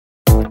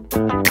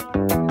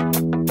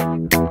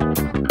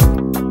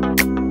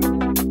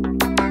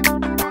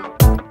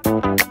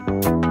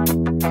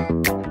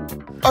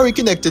are we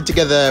connected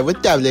together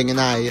with Dabbling and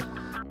I?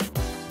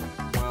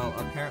 Well,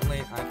 apparently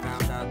I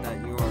found out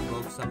that you are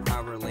both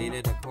somehow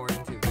related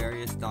according to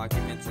various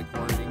documents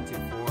according to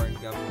foreign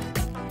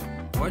governments.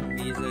 What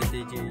visa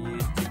did you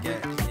use to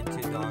get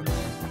into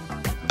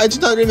Dogland? I do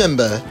not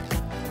remember.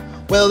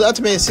 Well, the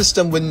automated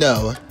system would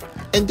know,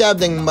 and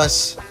Dabbling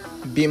must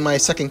be my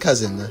second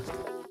cousin.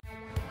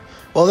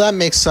 Well, that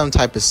makes some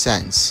type of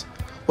sense.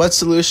 What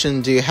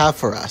solution do you have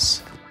for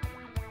us?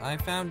 I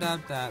found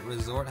out that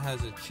Resort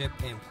has a chip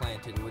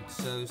implanted which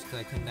shows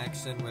the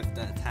connection with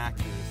the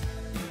attackers.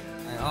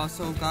 I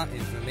also got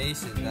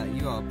information that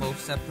you are both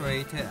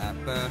separated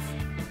at birth.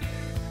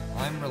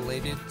 I'm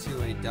related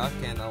to a duck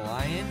and a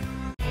lion.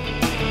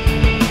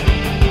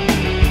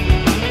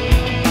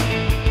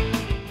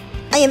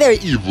 I am very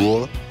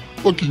evil.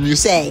 What can you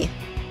say?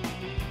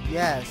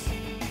 Yes,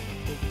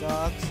 the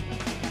dogs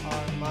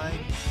are mine.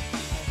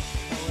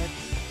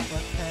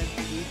 What can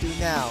we do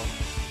now?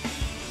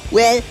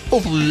 Well,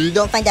 hopefully we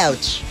don't find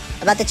out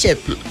about the chip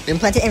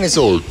implanted in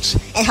Resort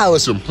and how it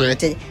was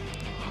implanted.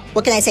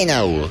 What can I say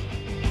now?